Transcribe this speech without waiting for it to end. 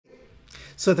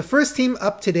So the first team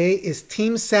up today is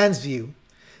Team Sandsview.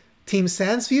 Team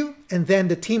Sandsview, and then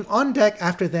the team on deck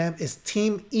after them is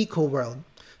Team EcoWorld.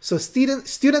 So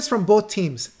students from both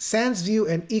teams, Sandsview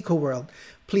and EcoWorld,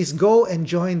 please go and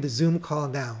join the Zoom call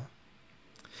now.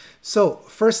 So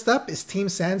first up is Team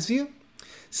Sandsview.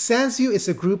 Sandsview is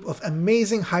a group of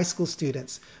amazing high school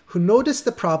students who noticed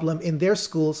the problem in their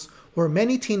schools where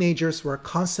many teenagers were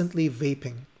constantly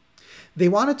vaping. They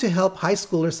wanted to help high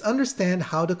schoolers understand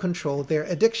how to control their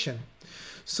addiction.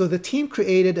 So the team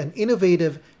created an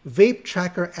innovative vape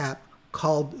tracker app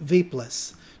called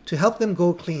Vapeless to help them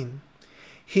go clean.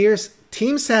 Here's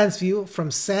Team Sandsview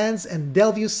from Sands and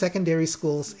Delview secondary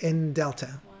schools in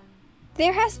Delta.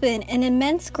 There has been an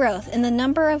immense growth in the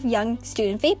number of young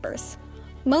student vapers.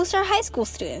 Most are high school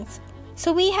students,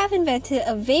 so we have invented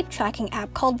a vape tracking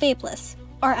app called Vapeless.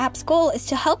 Our app's goal is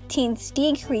to help teens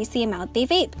decrease the amount they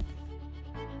vape.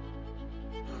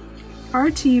 Our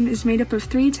team is made up of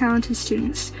 3 talented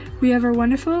students. We have our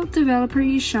wonderful developer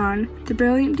Ishan, the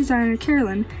brilliant designer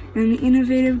Carolyn, and the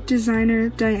innovative designer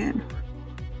Diane.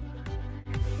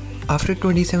 After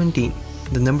 2017,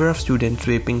 the number of students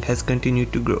vaping has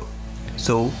continued to grow.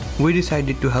 So, we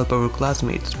decided to help our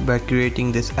classmates by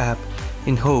creating this app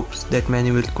in hopes that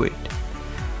many will quit.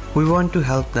 We want to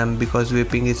help them because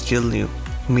vaping is still new,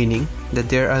 meaning that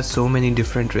there are so many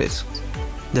different risks.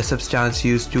 The substance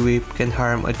used to vape can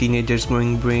harm a teenager's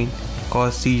growing brain,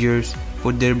 cause seizures,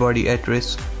 put their body at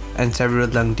risk, and several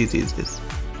lung diseases.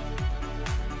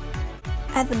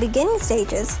 At the beginning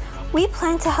stages, we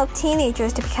plan to help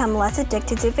teenagers to become less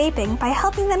addicted to vaping by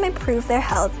helping them improve their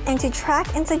health and to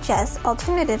track and suggest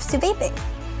alternatives to vaping.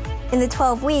 In the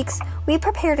 12 weeks, we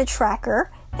prepared a tracker,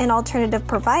 an alternative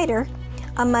provider,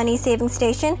 a money-saving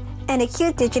station, and a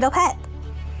cute digital pet.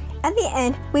 At the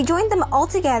end, we joined them all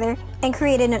together and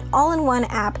created an all-in-one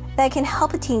app that can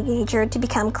help a teenager to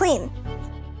become clean.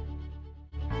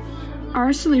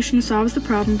 Our solution solves the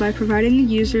problem by providing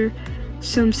the user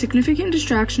some significant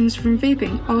distractions from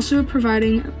vaping, also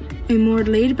providing a more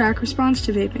laid-back response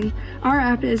to vaping. Our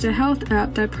app is a health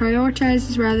app that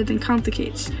prioritizes rather than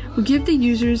complicates. We give the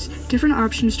users different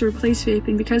options to replace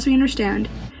vaping because we understand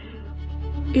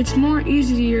it's more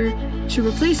easier to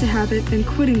replace a habit than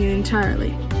quitting it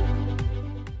entirely.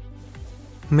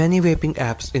 Many vaping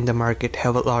apps in the market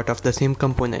have a lot of the same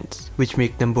components, which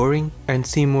make them boring and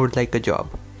seem more like a job.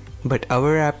 But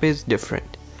our app is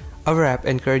different. Our app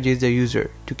encourages the user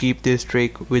to keep their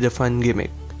streak with a fun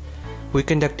gimmick. We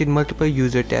conducted multiple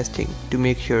user testing to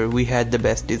make sure we had the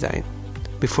best design.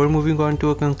 Before moving on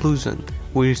to a conclusion,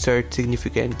 we researched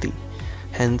significantly.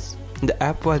 Hence, the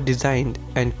app was designed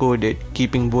and coded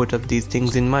keeping both of these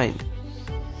things in mind.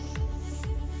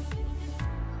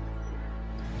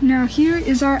 Now here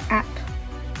is our app.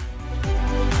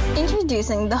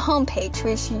 Introducing the homepage,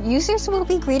 which users will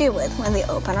be greeted with when they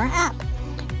open our app.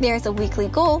 There is a weekly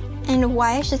goal and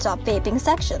why I should stop vaping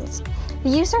sections. The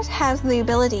users have the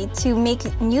ability to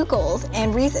make new goals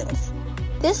and reasons.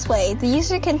 This way, the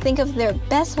user can think of their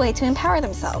best way to empower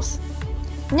themselves.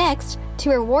 Next,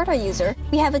 to reward our user,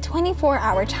 we have a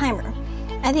 24-hour timer.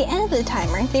 At the end of the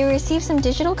timer, they receive some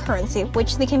digital currency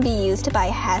which they can be used to buy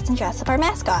hats and dress up our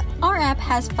mascot. Our app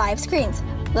has 5 screens: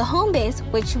 the home base,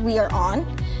 which we are on,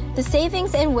 the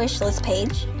savings and wish list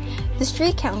page, the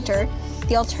street counter,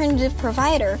 the alternative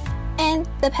provider, and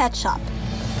the pet shop.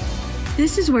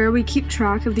 This is where we keep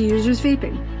track of the user's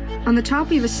vaping. On the top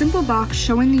we have a simple box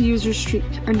showing the user's streak.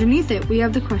 Underneath it we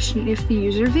have the question if the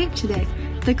user vaped today.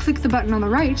 If they click the button on the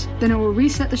right, then it will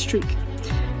reset the streak.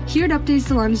 Here it updates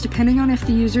the lungs depending on if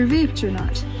the user vaped or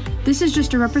not. This is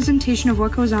just a representation of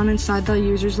what goes on inside the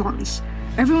user's lungs.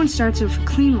 Everyone starts with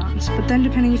clean lungs, but then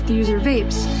depending if the user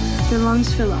vapes, their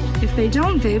lungs fill up. If they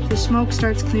don't vape, the smoke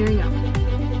starts clearing up.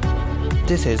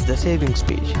 This is the savings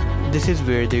page. This is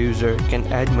where the user can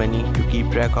add money to keep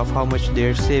track of how much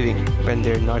they're saving when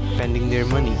they're not spending their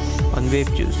money on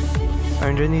vape juice.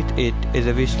 Underneath it is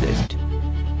a wish list.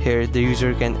 Here the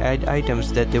user can add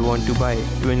items that they want to buy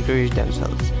to encourage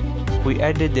themselves. We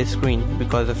added this screen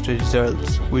because of the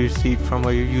results we received from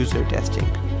our user testing.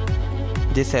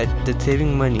 They said that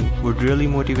saving money would really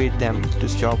motivate them to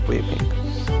stop vaping.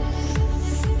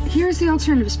 Here's the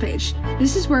alternatives page.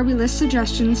 This is where we list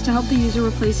suggestions to help the user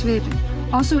replace vaping.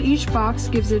 Also, each box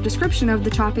gives a description of the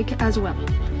topic as well.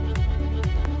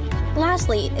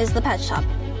 Lastly is the pet shop.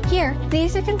 Here, the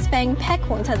user can spend pet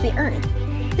coins that they earned.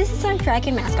 This is our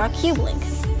dragon mascot Cube Link.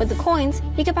 With the coins,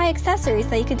 you could buy accessories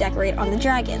that you could decorate on the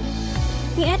dragon.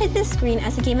 We added this screen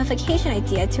as a gamification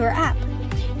idea to our app.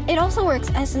 It also works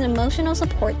as an emotional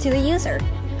support to the user.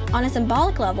 On a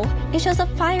symbolic level, it shows a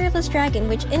fireless dragon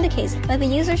which indicates that the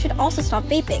user should also stop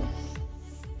vaping.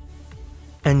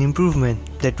 An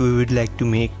improvement that we would like to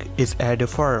make is add a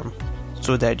forum,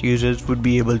 so that users would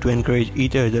be able to encourage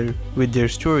each other with their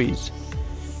stories.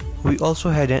 We also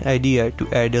had an idea to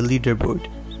add a leaderboard,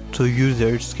 so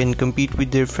users can compete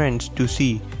with their friends to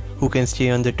see who can stay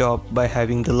on the top by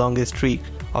having the longest streak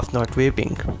of not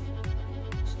vaping.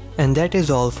 And that is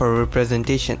all for our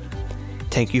presentation.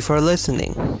 Thank you for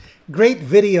listening. Great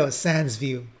video,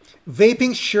 Sandsview.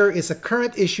 Vaping sure is a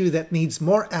current issue that needs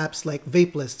more apps like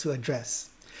Vapeless to address.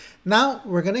 Now,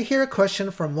 we're going to hear a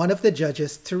question from one of the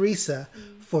judges, Teresa,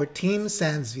 for Team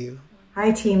Sandsview.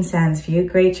 Hi, Team Sandsview.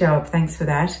 Great job. Thanks for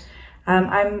that.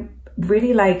 I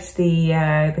really liked the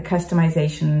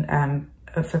customization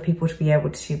for people to be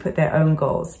able to put their own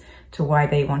goals to why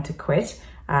they want to quit.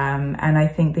 And I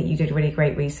think that you did really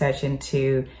great research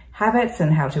into habits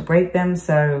and how to break them.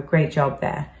 So great job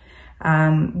there.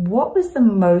 What was the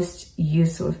most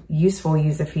useful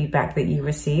user feedback that you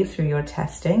received through your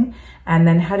testing? And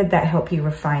then how did that help you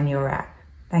refine your app?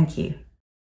 Thank you.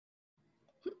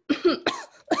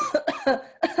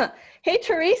 Hey,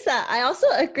 Teresa, I also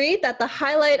agree that the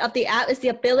highlight of the app is the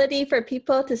ability for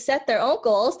people to set their own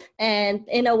goals and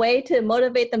in a way to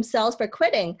motivate themselves for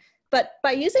quitting. But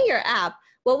by using your app,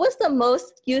 what was the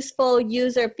most useful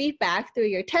user feedback through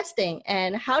your testing,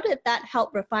 and how did that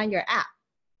help refine your app?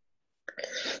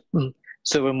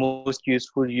 So our most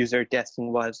useful user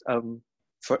testing was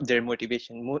for their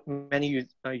motivation. Many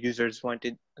users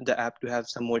wanted the app to have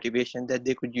some motivation that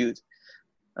they could use.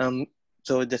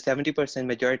 So the 70%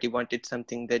 majority wanted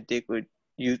something that they could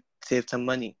use, save some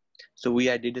money. So we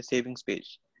added a savings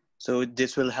page. So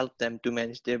this will help them to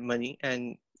manage their money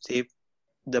and save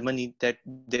the money that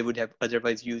they would have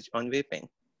otherwise used on vaping.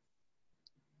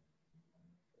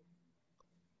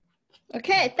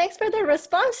 Okay, thanks for the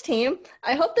response, team.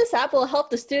 I hope this app will help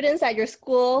the students at your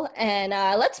school. And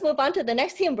let's move on to the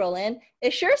next team, Roland.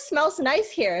 It sure smells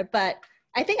nice here, but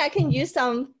I think I can use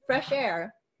some fresh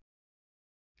air.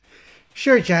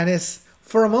 Sure, Janice.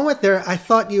 For a moment there, I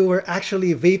thought you were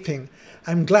actually vaping.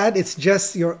 I'm glad it's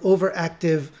just your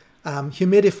overactive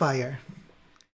humidifier.